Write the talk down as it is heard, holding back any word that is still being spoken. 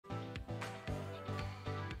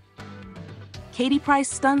Katie Price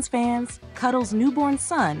stuns fans, cuddles newborn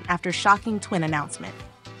son after shocking twin announcement.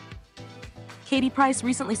 Katie Price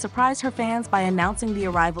recently surprised her fans by announcing the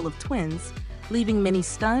arrival of twins, leaving many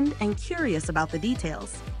stunned and curious about the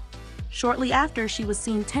details. Shortly after, she was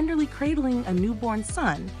seen tenderly cradling a newborn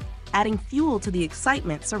son, adding fuel to the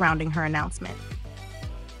excitement surrounding her announcement.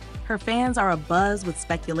 Her fans are abuzz with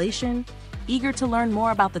speculation, eager to learn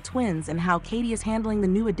more about the twins and how Katie is handling the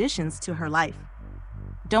new additions to her life.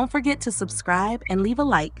 Don't forget to subscribe and leave a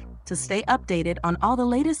like to stay updated on all the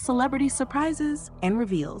latest celebrity surprises and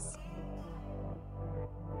reveals.